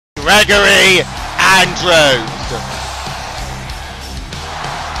Gregory Andrews.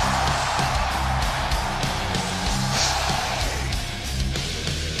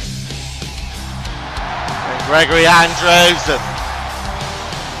 And Gregory Andrews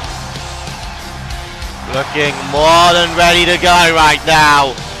looking more than ready to go right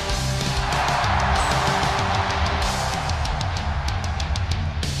now.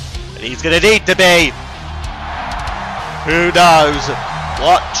 And he's going to need to be. Who knows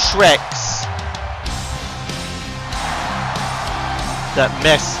what tricks that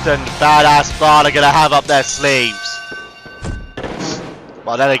Myst and Badass Bart are going to have up their sleeves.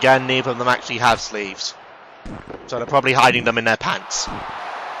 Well, then again, neither of them actually have sleeves. So they're probably hiding them in their pants.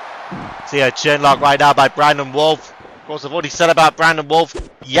 See a chin lock right now by Brandon Wolfe. Of course, I've already said about Brandon Wolfe,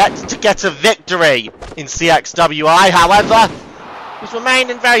 yet to get a victory in CXWI. However, he's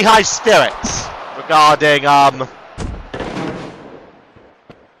remained in very high spirits regarding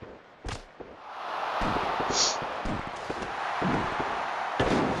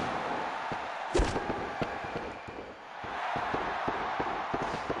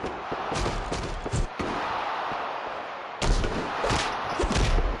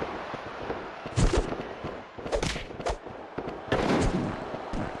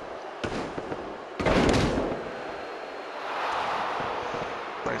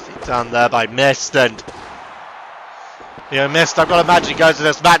done there by Myst, and Myst, I've got to imagine, goes to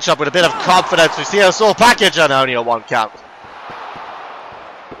this matchup with a bit of confidence. We see a sore package and only a 1 count.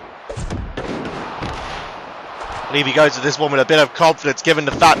 I believe he goes to this one with a bit of confidence, given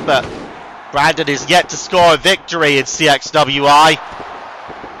the fact that Brandon is yet to score a victory in CXWI.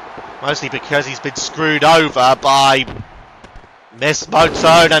 Mostly because he's been screwed over by Myst,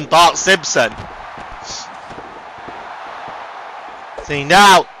 Motone and Bart Simpson. See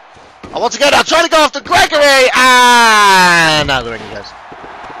now, once again, I'm trying to go after Gregory, and now the ring he goes.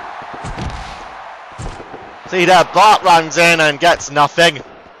 See there, Bart runs in and gets nothing.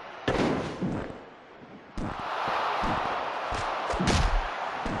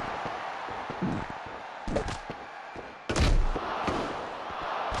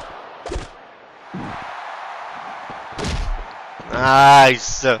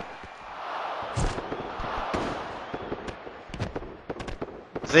 Nice.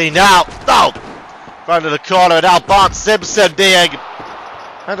 See now, front of the corner, and now Bart Simpson being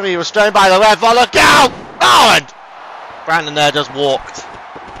had to be restrained by the ref. Oh, look out! Oh, and Brandon there just walked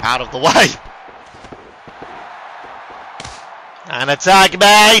out of the way. And a tag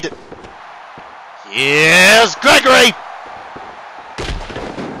made. Here's Gregory.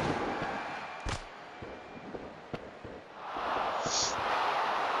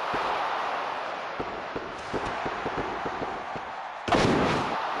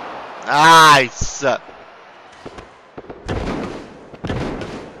 Nice.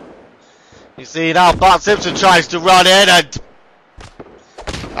 You see now Bart Simpson tries to run in and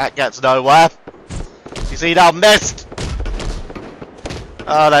that gets nowhere. You see now Myst.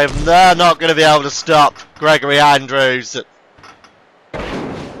 Oh, they're not going to be able to stop Gregory Andrews.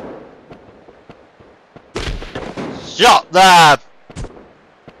 Shot there.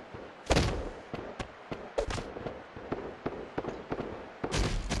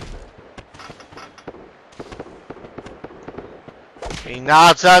 He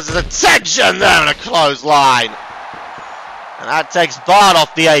now turns his attention there in a clothesline. And that takes Bart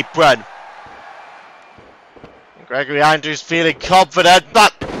off the apron. And Gregory Andrews feeling confident,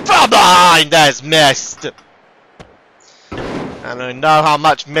 but from behind there's Myst. And I know how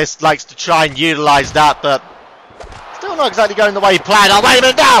much Myst likes to try and utilise that, but still not exactly going the way he planned. Oh, wait a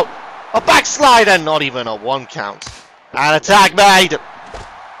minute now! A backslide and not even a 1 count. And a tag made.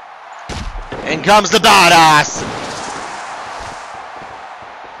 In comes the Badass.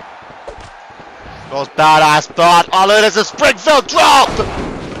 Of course, Badass Bart. Oh, look, there's a Springfield drop!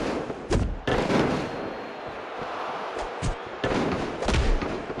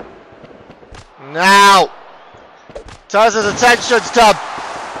 Now, turns his attentions to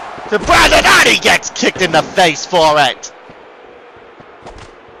Brandon, and he gets kicked in the face for it.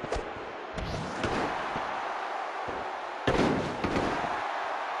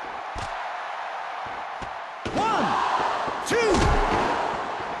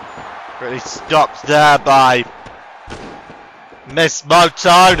 Really stopped there by Miss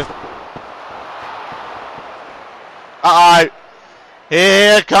Motone. Uh-oh.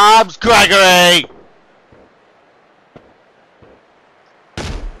 Here comes Gregory.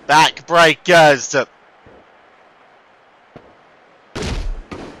 Backbreakers.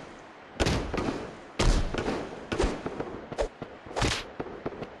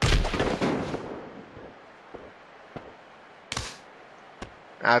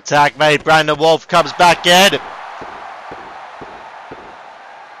 Now Attack made. Brandon Wolfe comes back in.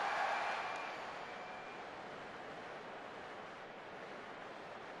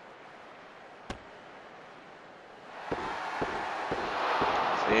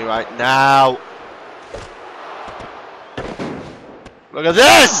 See right now. Look at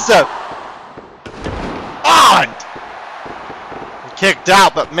this! On! Kicked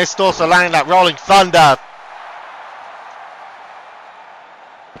out, but Myst also landing that rolling thunder.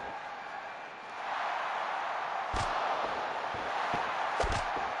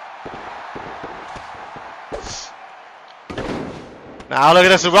 Now look at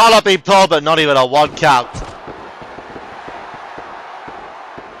this, a roll up being pulled, but not even a 1 count.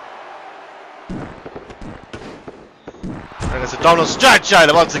 And it's a Donald stretch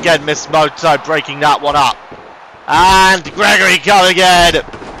out, once again Myst Motone breaking that one up. And Gregory coming in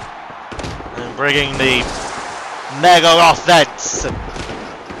and bringing the mega offense.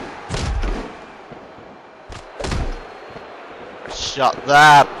 Shot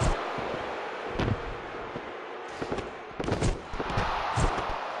there.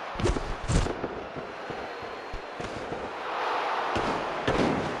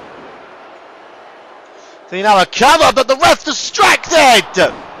 See now a cover, but the ref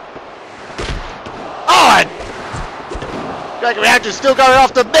distracted. On. Gregory Andrews still going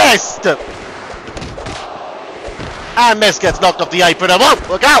after Myst. And Myst gets knocked off the apron. Oh,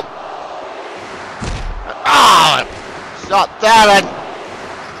 look out! Ah, shot there, and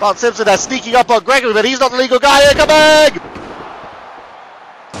Bart Simpson there sneaking up on Gregory, but he's not the legal guy here. Coming!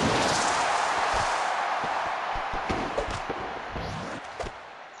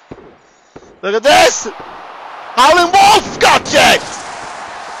 Look at this! Howling Wolfe got it!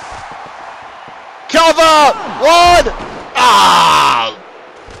 Cover! 1! Ah!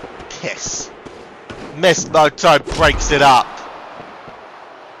 Kiss. Myst Motone breaks it up.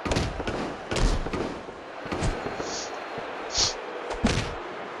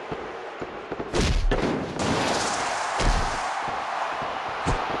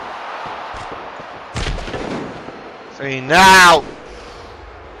 See now.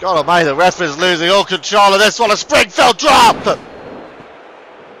 God almighty, the ref is losing all control of this one. A Springfield drop!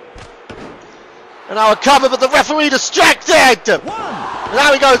 And now a cover, but the referee distracted! And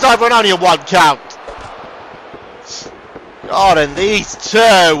now he goes over and only a 1 count. God, and these two.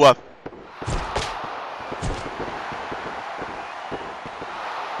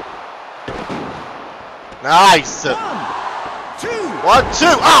 Nice. 1, 2. 1, 2.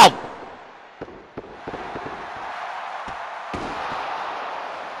 Oh!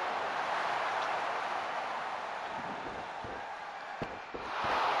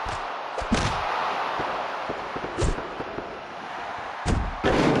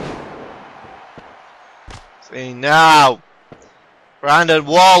 See now, Brandon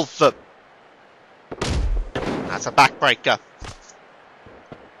Wolfe. That's a backbreaker.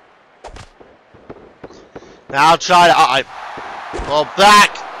 Now try to pull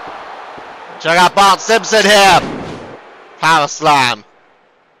back. Check out Bart Simpson here. Power slam.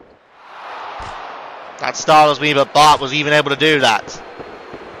 That startles me, but Bart was even able to do that.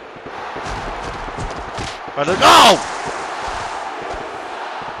 But oh!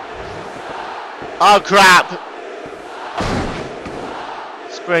 Oh crap!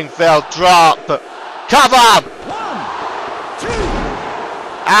 Springfield drop. Cover! 1, 2.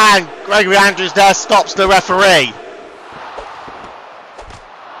 And Gregory Andrews there stops the referee.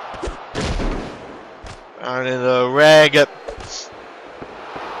 And in the rig.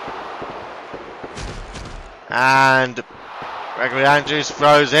 And Gregory Andrews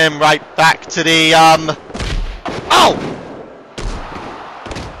throws him right back to the oh!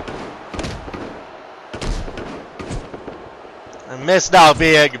 And Myst now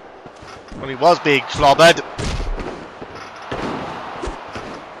being, well, he was being clobbered.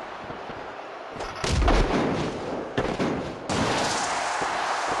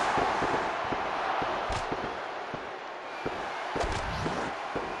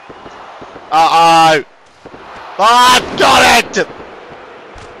 Uh-oh. Bart got it!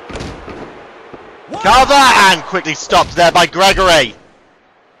 Cover and quickly stopped there by Gregory.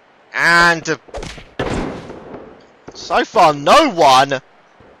 And so far no one,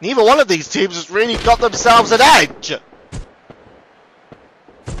 neither one of these teams has really got themselves an edge.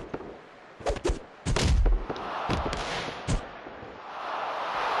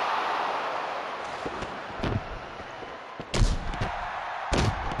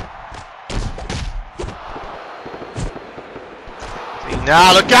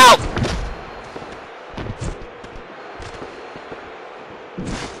 Now look out!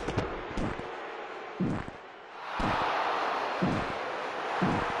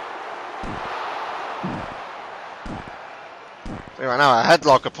 See right now, a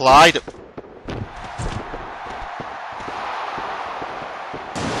headlock applied.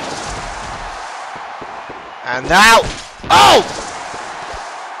 And now, oh!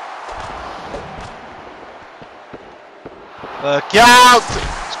 Look out!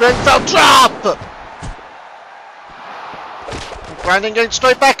 Springfield drop! Brandon going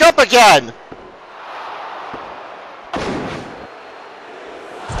straight back up again.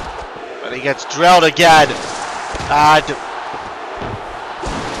 But he gets drilled again. And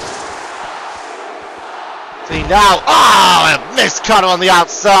see now, oh, a missed cutter on the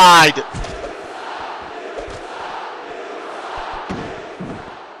outside.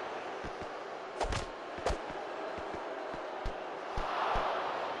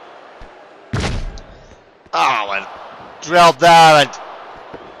 Oh, and drilled there, and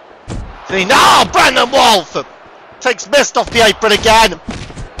see now, Brandon Wolfe takes Myst off the apron again.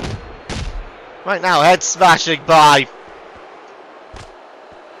 Right now, head smashing by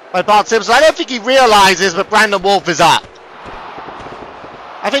Bart Simpson. I don't think he realises that Brandon Wolfe is up.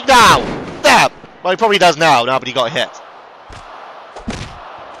 I think now, there. Well, he probably does now, but he got hit.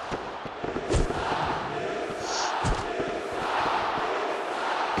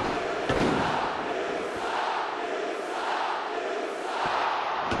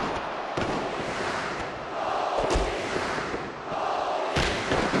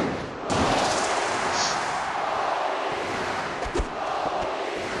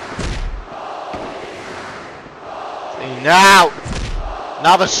 Now,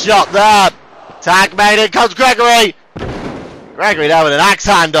 another shot there. Tag made, in comes Gregory. Gregory there with an axe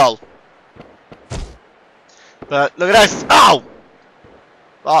handle. But look at this. Oh!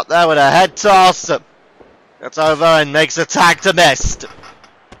 Bart there with a head toss. Gets over and makes a tag to Myst.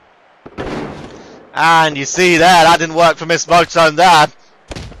 And you see there, that didn't work for Miss Motone there.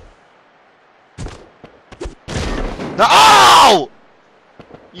 No, oh!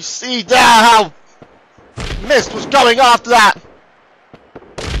 You see there how Myst was going after that.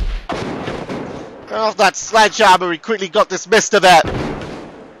 Going off that sledgehammer, he quickly got dismissed of it.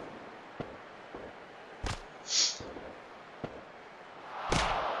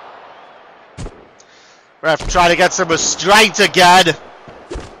 Ref trying to get some restraint again.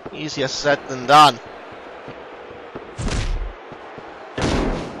 Easier said than done.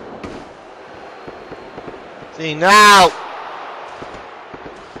 See now.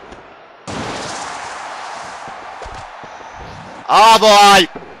 Oh boy!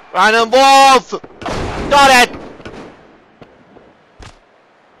 Brandon Wolfe! Got it!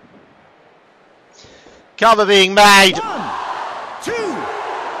 Cover being made. 1, 2,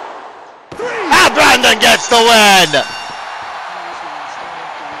 3. And Brandon gets the win!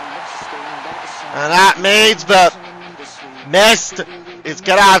 And that means that Myst is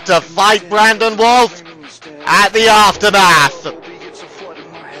going to have to fight Brandon Wolfe at the aftermath.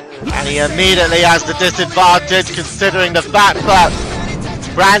 And he immediately has the disadvantage considering the fact that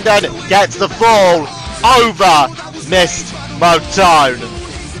Brandon gets the fall over Myst Motone.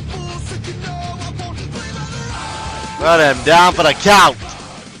 Put him down for the count.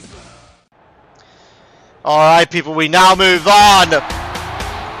 Alright people, we now move on.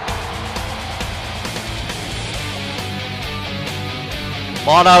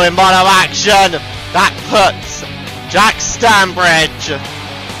 Mono in mono action. That puts Jack Stanbridge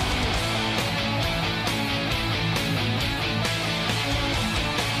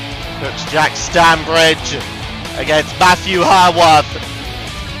against Matthew Hurworth.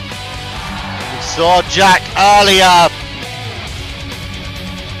 We saw Jack earlier.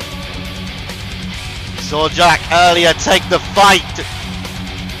 Take the fight.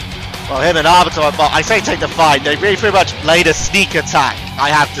 Well, him and Arbiter, well, I say take the fight. They really pretty much laid a sneak attack, I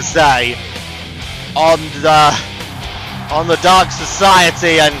have to say, on the Dark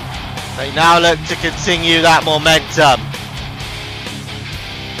Society, and they now look to continue that momentum.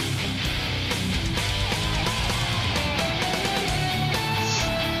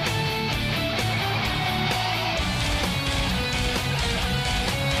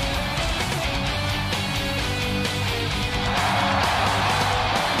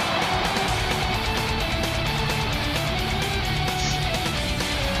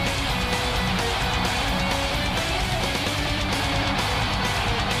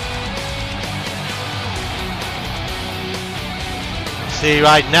 See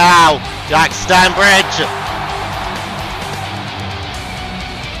right now, Jack Stanbridge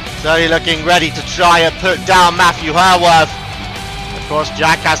certainly looking ready to try and put down Matthew Hurworth. Of course,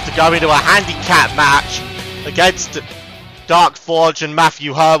 Jack has to go into a handicap match against Dark Forge and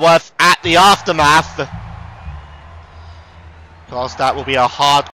Matthew Hurworth at the aftermath. Of course, that will be a hard